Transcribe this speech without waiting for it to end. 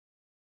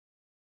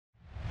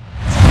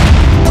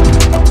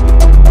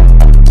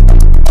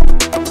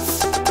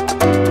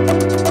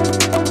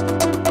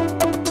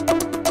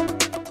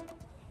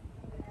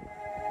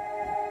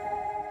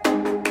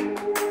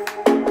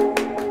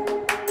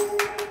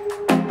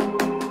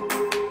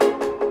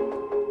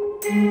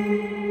Very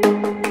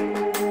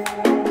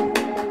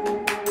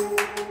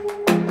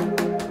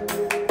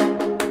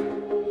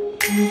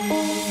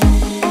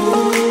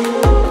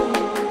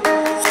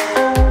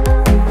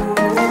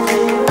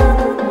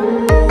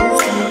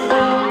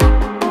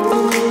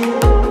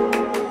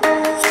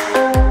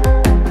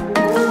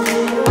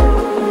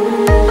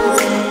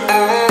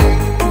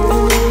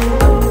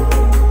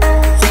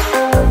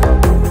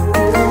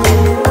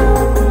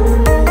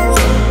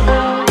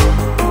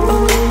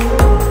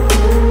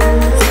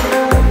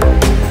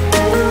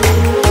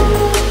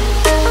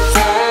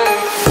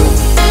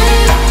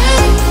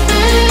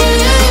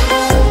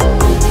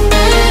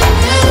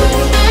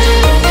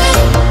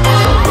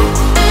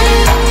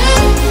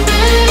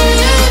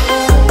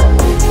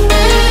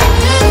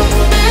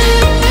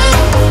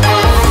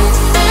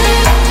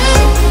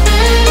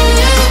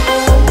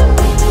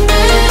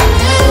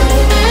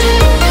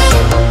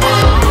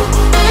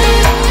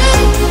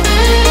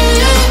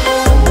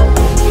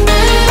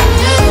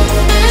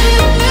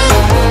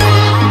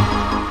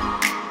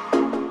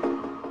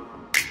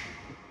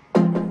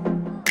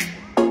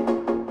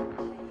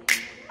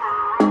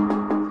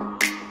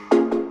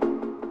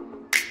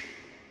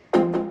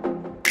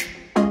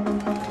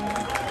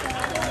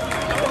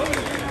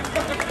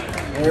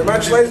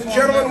much, ladies and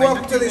gentlemen,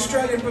 welcome to the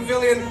Australian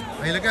Pavilion,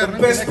 the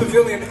best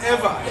pavilion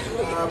ever.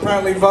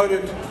 Apparently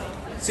voted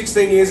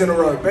 16 years in a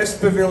row. Best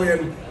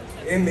pavilion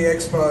in the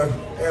Expo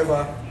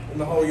ever in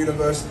the whole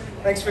universe.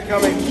 Thanks for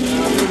coming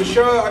to the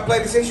show. I play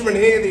this instrument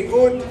here, the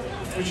oud,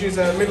 which is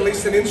a Middle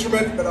Eastern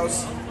instrument, but I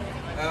was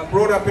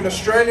brought up in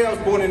Australia. I was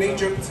born in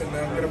Egypt, and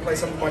I'm going to play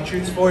some of my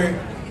tunes for you.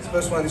 This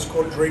first one is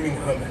called Dreaming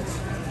Hermit.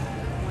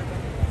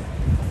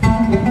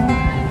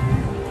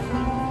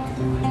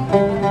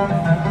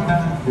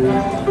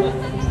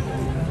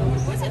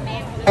 What's it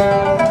name?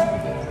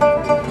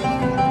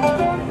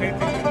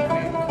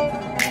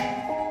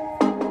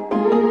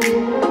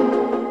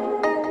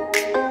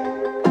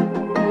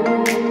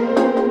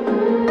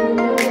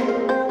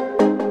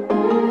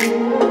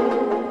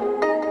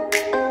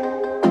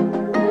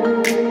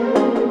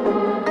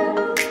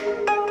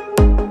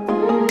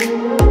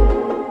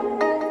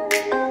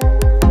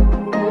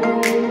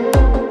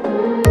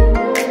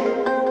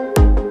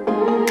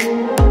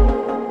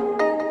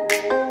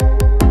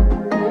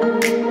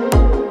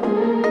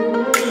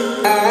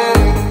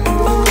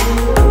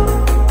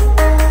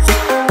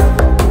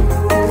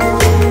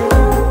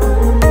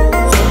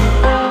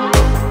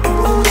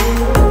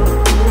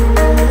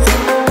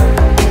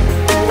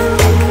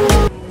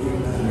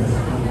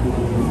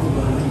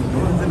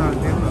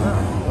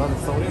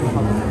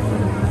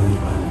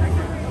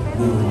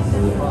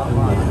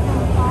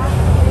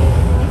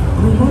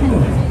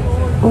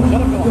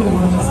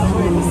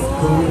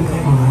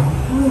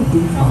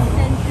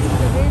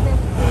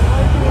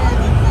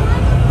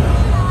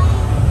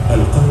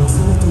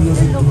 القراصنة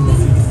يجدون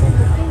في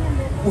الفضاء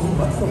وهم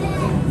أكثر من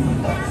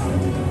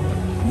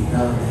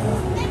لهذا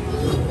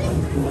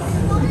يطلق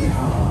أهل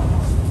البحار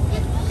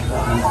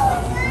فعلى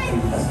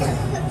الأسف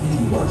في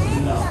وجه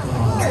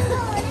الأخطار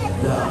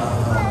لا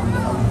أهاب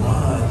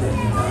الأمواج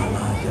إذا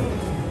ماتت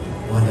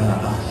ولا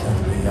أخشى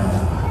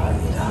الرياح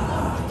إذا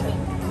هاجت.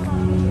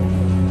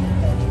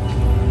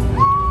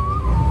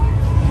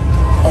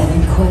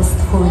 Any quest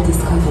for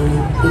discovery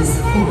is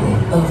full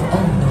of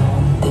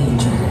unknown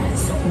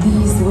dangers.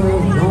 These were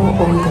no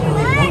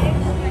ordinary men,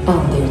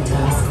 and their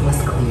task was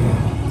clear.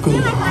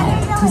 They had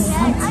to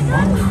set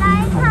man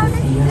free from the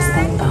fears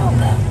that bound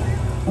them.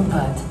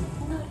 But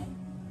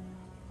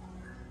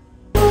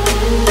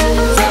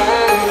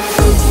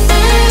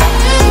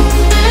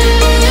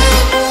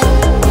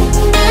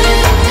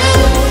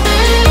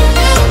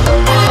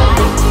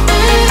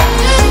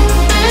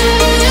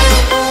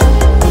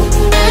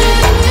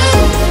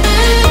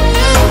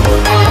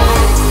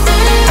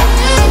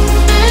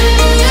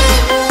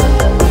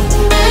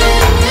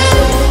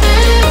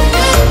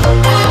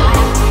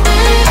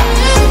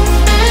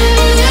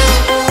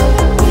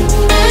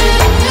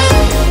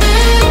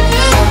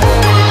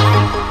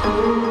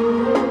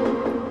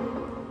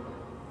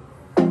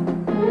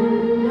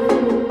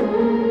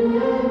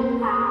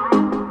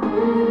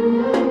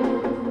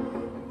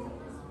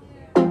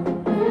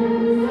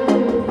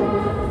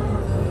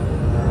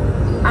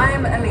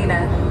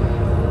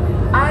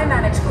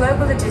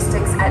global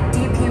logistics at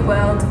DP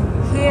World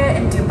here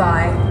in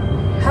Dubai,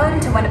 home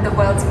to one of the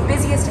world's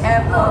busiest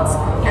airports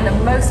and the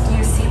most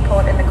used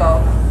seaport in the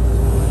Gulf.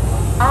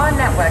 Our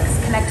networks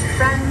connect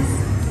friends,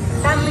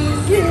 families,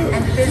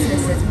 and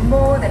businesses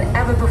more than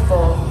ever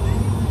before.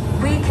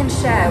 We can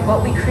share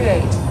what we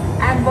create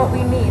and what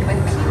we need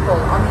with people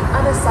on the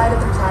other side of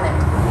the planet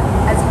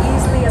as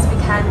easily as we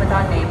can with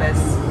our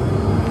neighbors.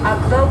 Our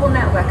global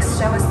networks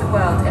show us the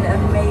world in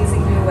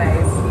amazing new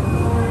ways.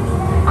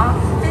 Our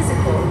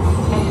physical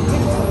and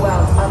digital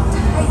worlds are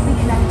tightly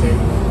connected,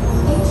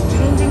 each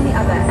changing the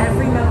other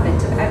every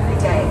moment of every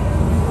day.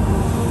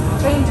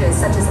 Changes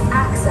such as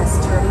access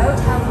to remote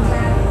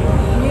healthcare,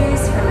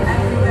 news from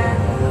everywhere,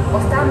 or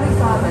family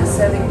farmers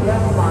serving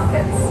global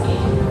markets.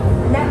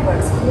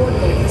 Networks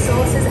coordinate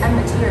resources and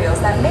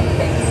materials that make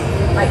things,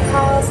 like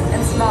cars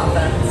and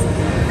smartphones,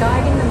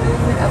 guiding the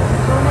movement of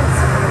components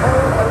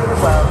all over the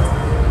world.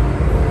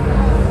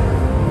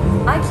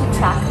 I keep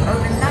track of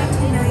over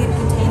 90 million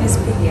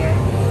containers per year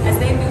as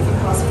they move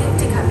across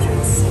 50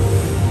 countries.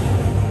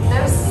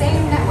 Those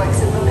same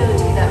networks of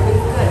mobility that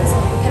move goods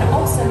can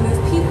also move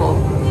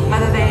people,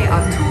 whether they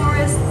are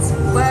tourists,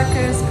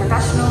 workers,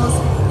 professionals,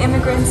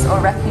 immigrants, or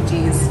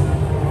refugees.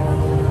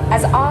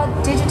 As our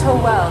digital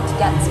world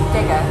gets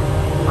bigger,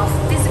 our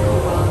physical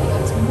world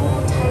becomes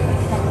more tightly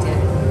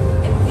connected,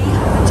 and we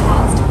have the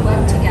chance to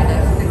work together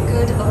for the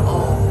good of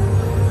all.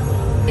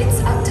 It's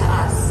up to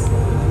us,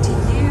 to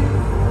you,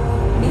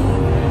 me,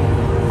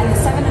 and the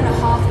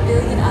 7.5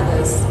 billion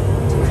others,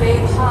 to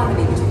create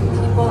harmony between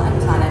people and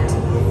planet.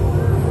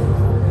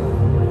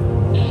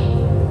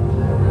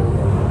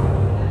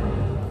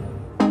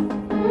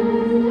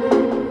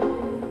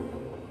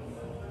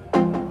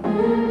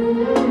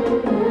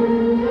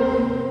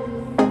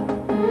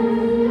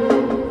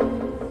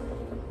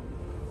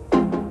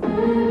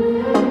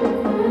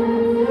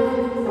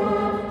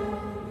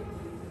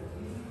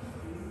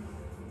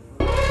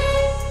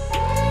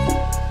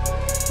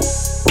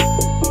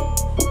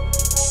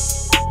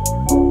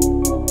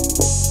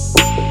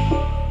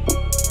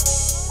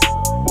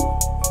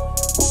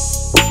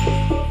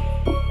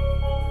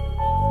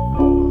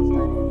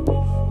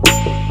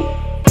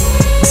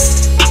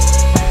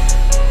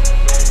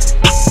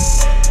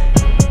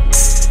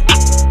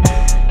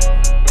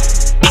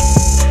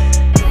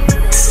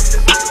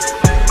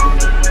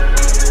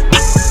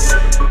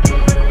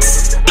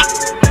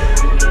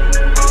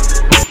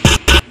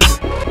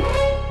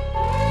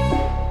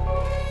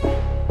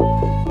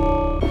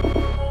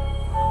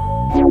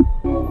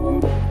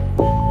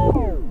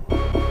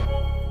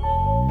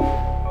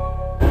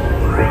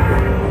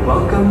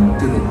 Welcome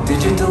to the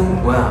digital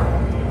world.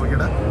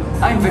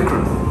 I'm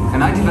Vikram,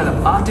 and I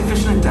develop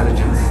artificial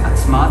intelligence at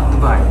Smart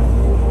Dubai.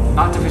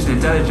 Artificial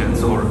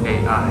intelligence, or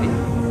AI,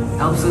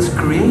 helps us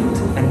create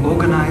and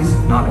organize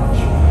knowledge.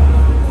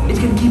 It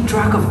can keep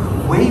track of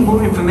way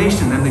more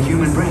information than the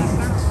human brain,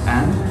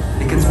 and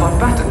it can spot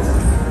patterns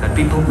that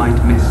people might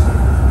miss.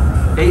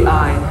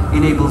 AI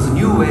enables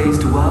new ways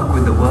to work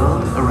with the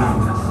world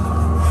around us.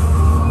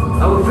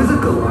 Our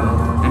physical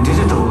world and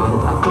digital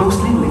world are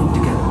closely linked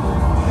together,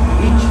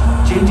 each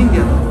changing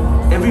the other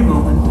every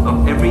moment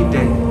of every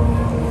day.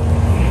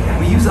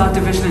 We use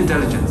artificial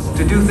intelligence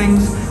to do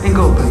things and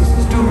go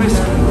places too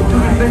risky, too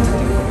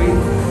repetitive for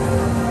people.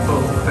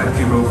 Both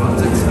factory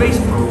robots and space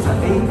probes are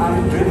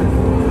AI-driven.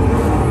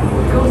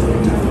 It goes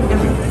into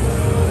everything,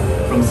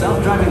 from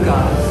self-driving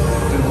cars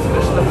to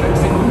special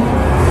effects in movies.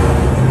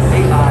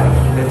 AI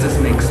lets us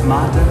make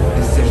smarter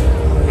decisions.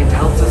 It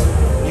helps us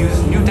use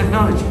new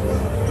technologies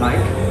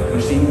like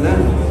machine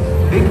learning,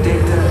 big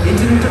data,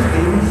 Internet of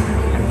Things,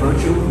 and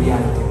virtual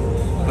reality.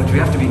 But we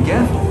have to be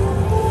careful.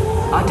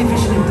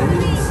 Artificial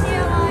intelligence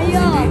pulls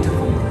in data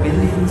from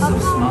billions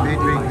of smart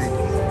devices.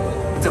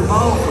 It's a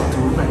powerful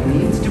tool that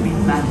needs to be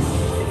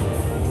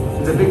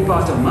managed. It's a big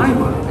part of my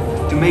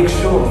work to make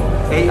sure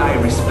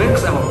AI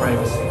respects our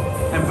privacy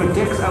and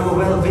protects our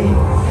well-being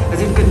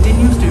as it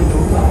continues to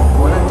improve our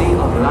quality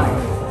of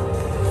life.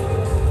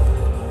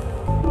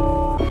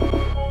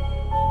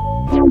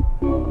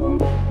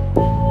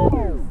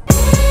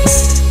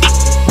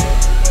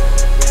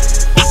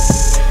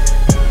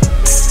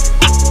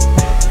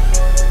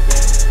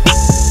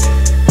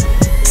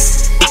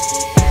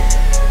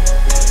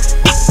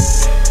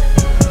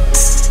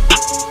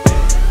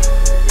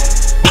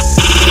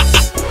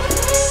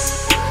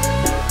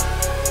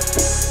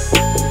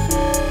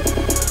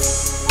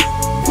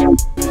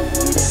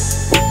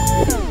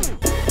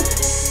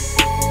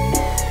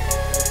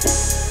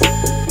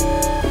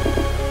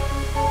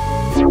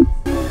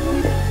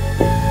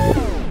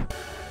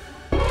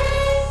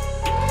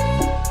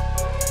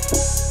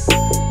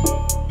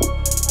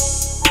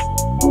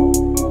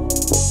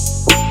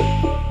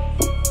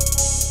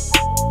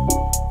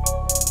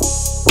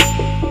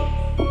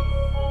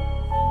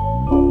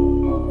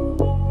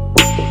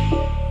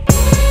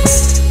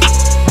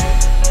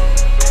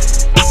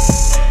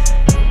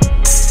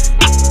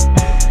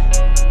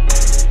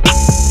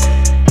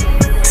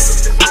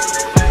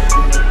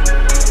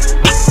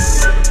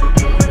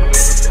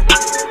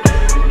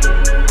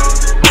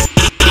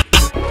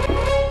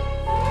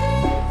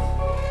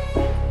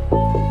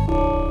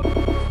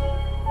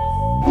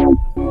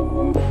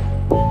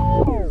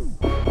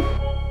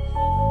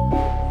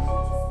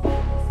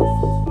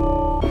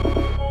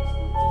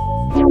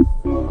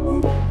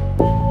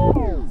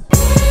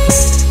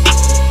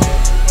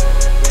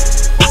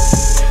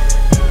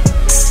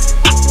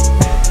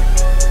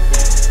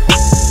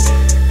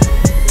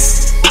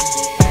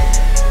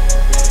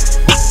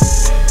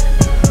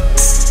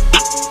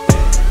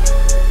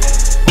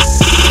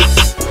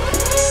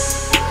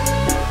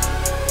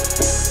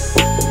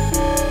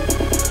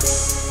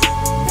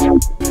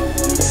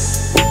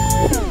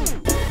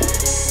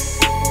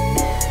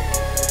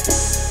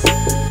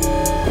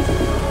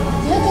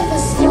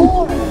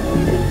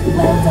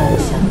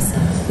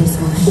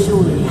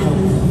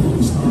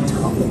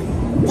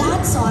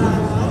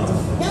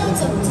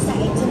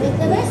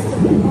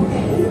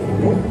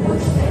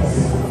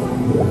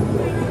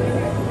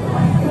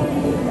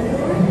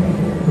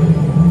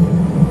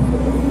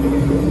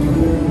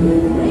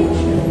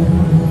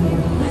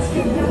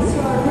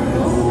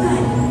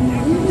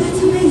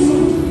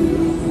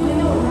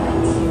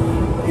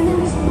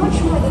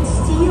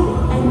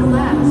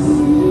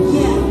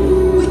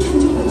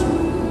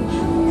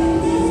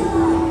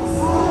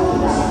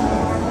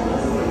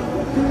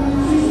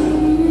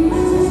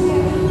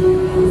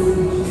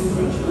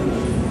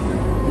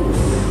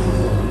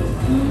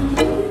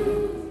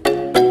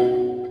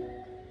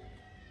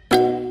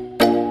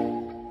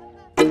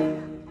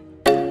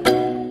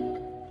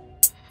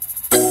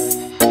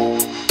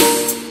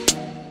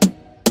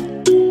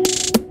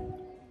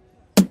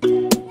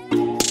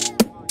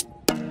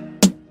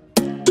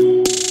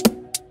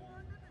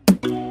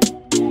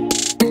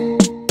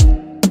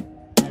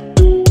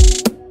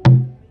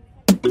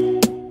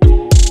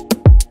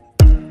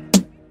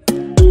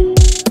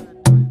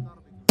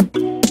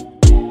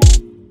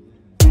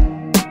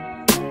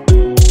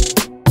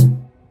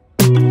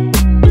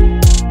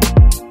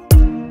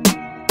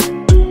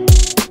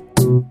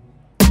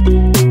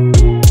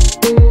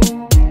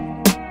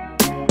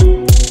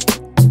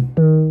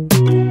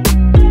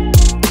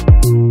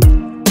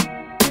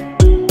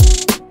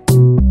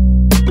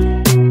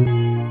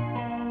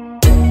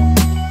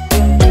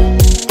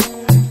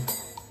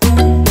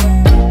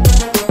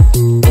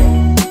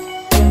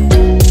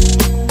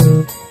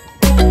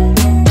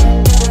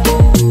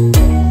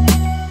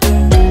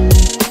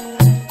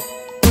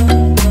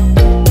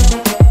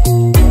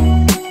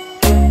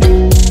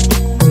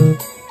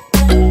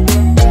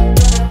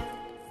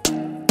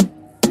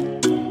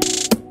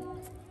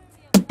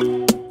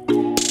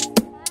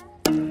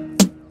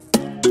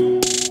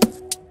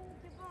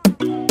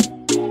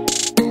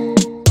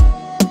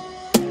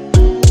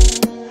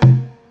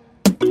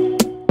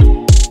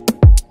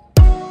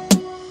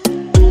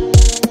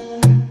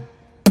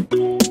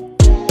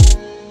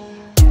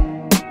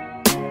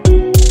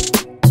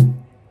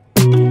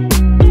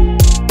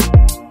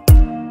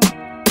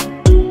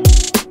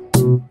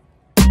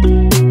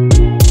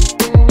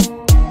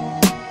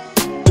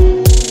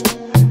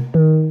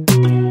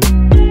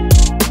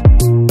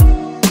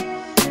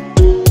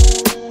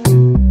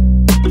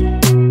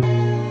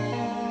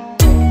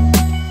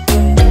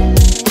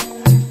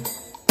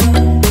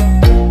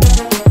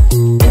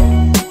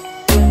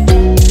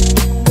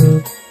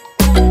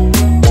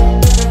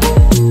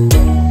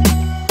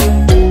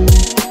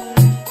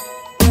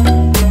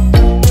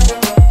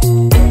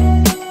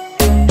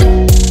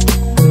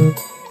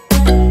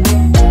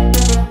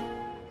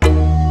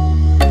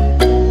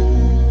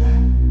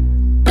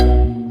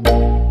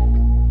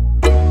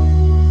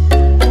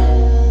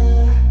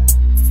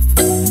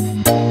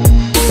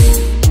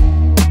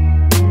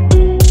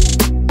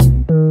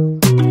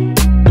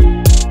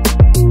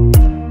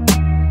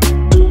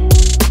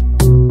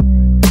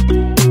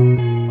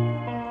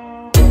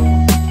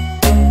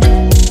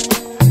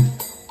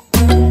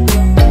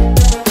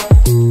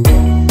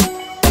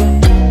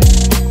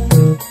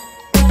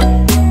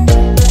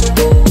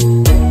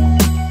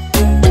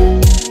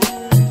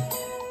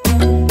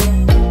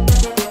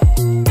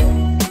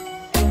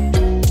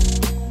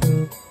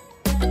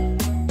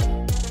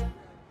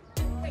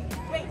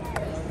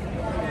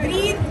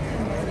 breathe.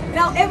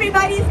 Now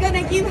everybody is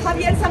gonna give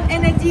Javier some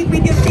energy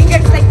with your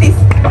fingers like this.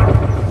 Come on.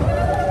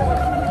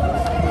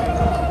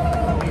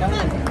 Come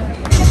on.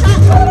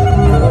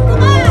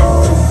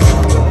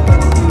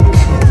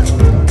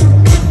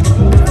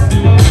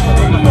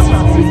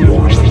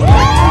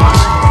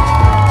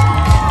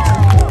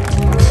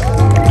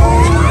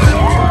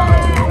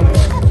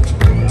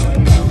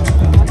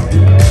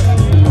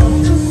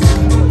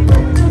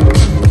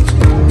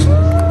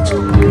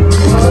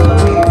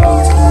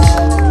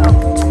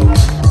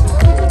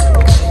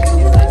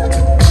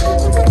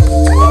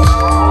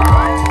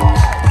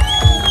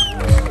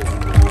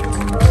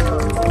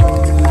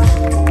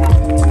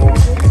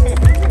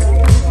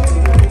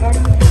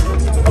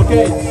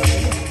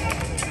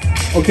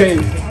 Okay,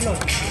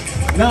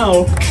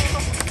 now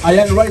I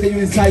am riding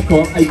the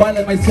unicycle. I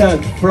balance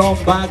myself from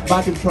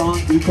back and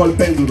front. We call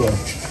pendulo.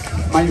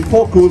 My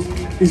focus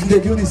is the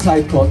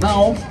unicycle.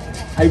 Now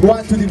I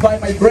want to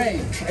divide my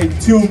brain in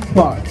two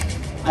parts.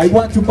 I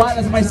want to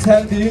balance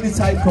myself the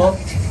unicycle.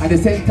 At the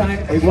same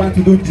time, I want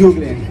to do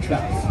juggling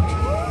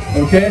dance.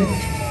 Okay,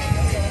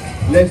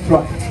 let's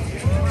try.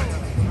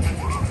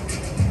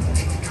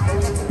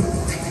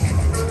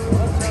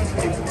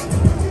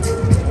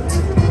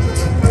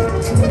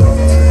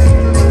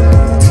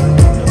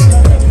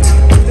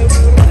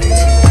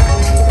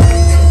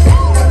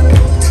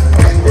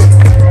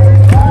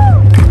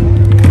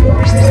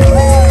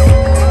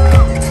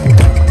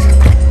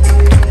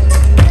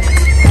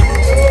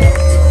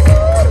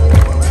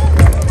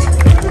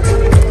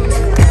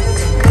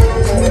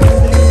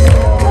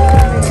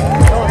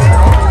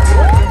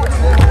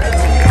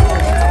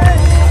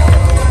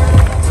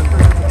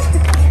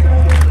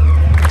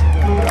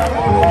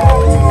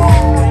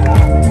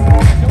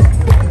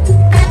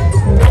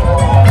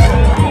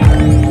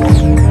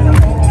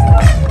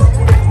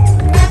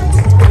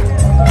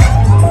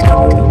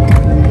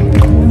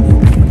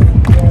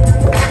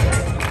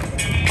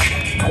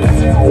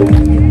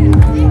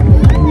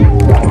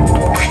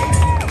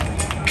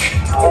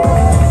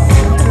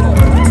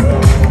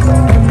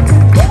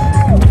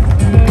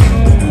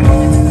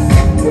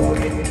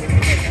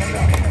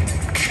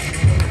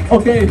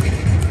 Okay,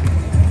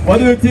 what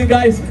do you think,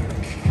 guys?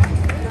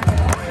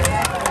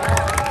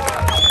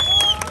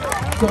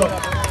 So,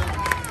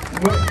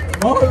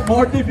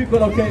 more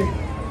difficult, okay.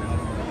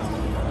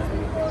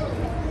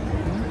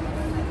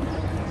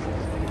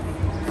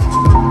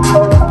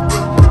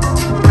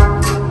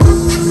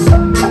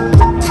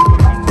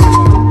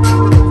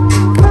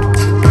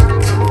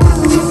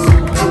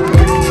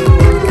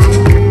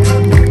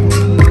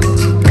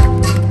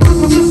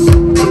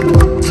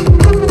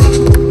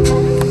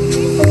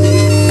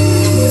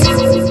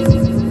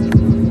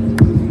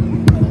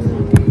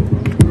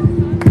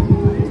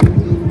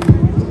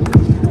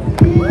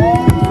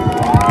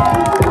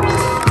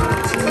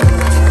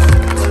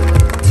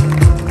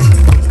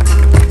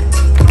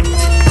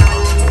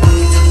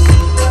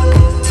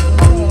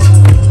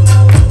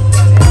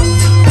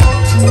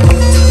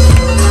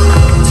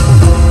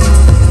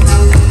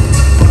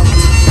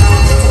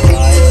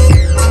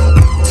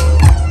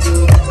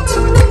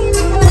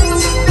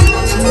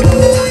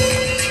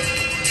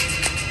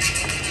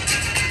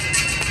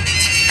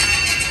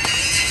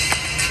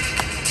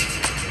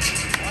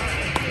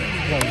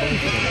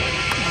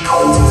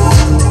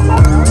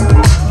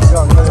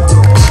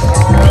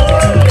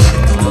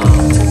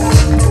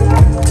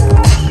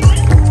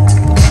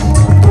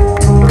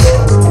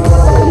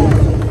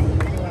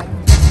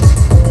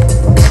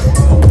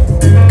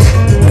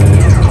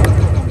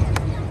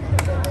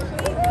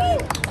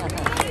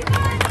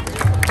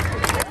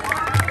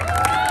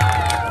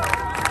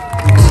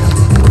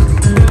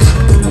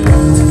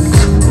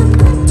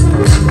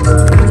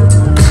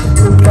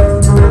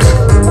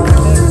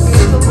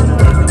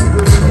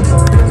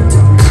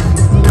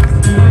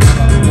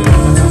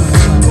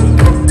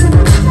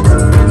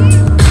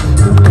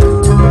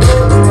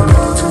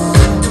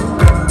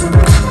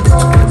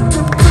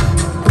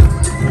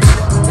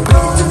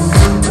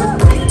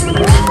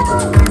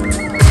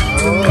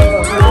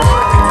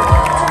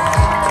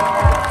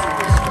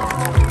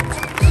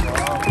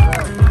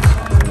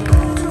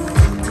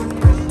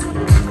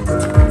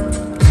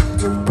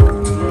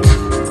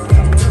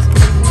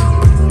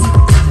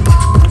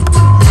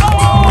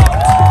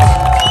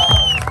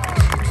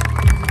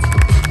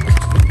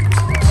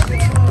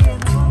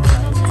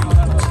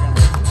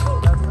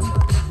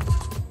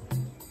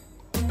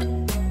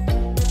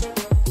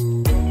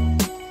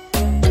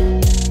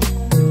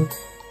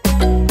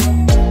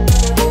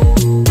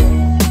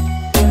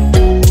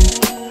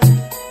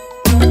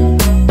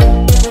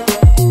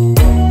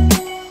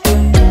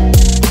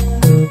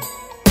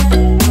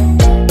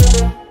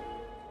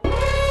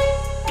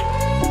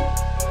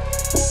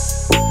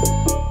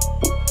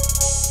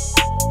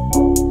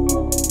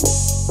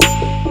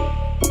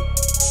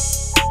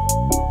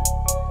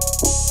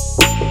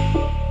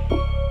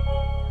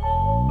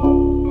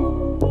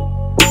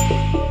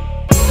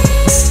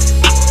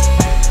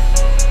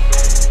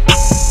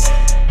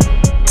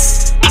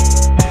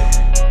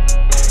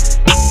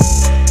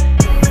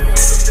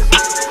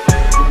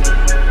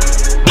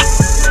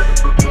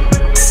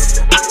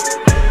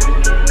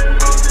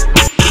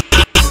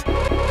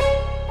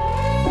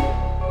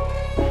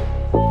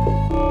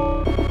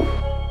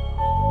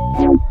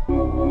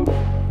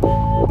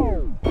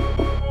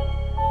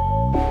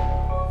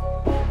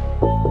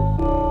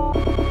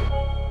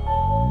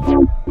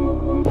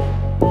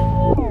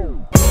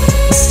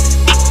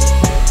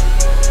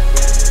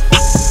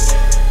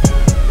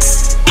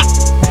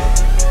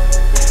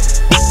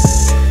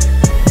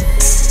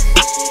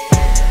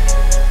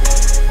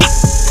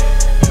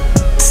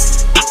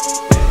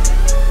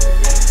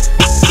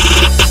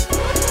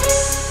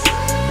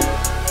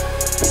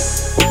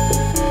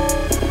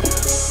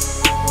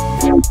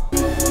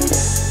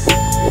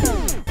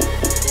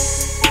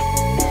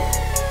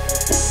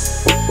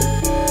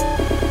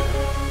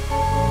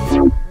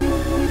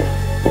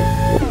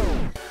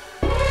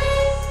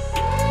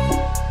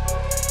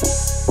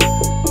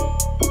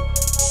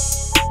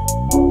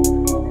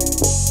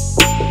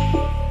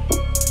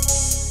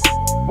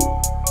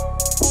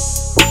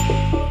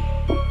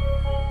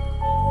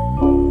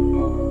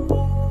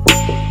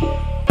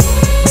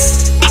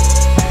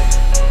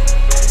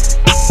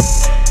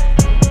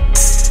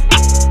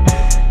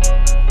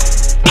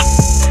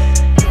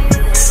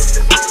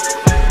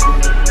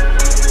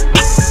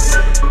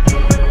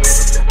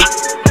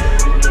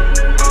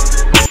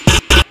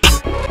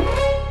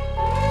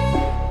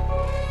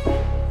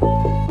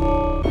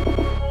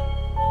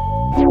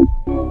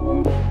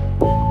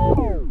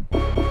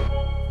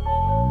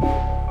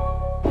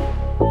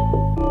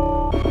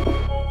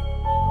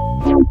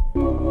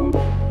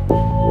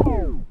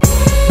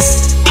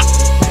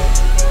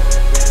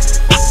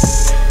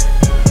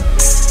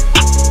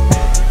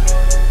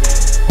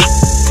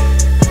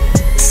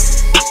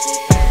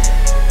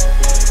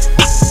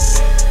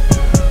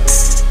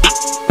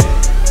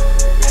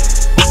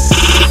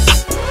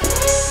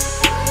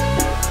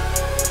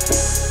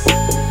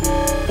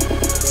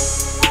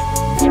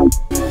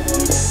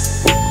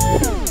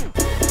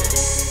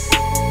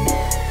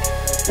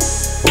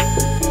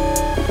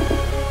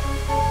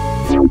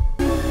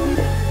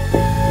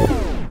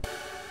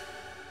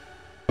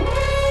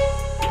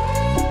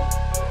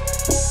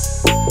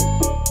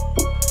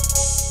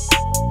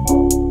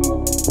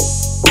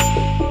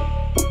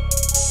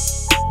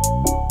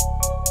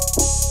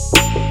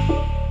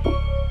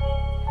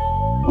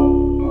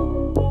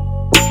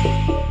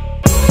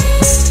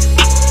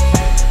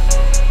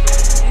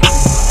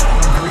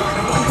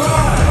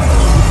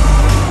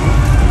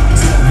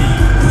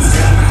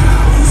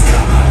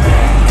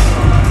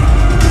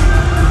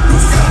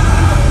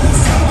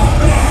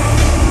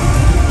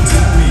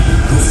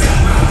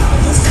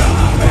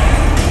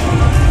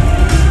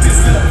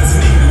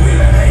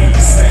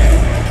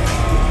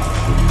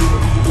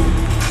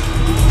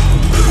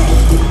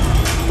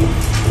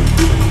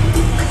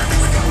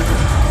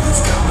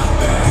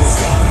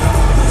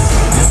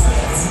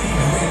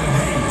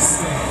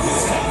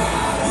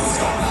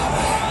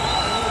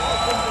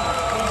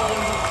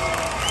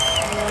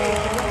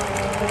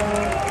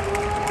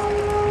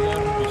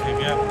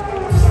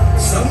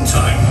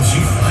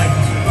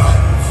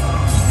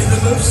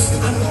 the most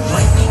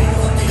unlikely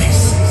of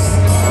places.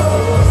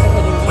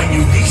 When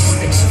you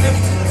least expect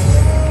it,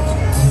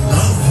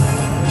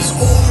 love is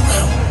all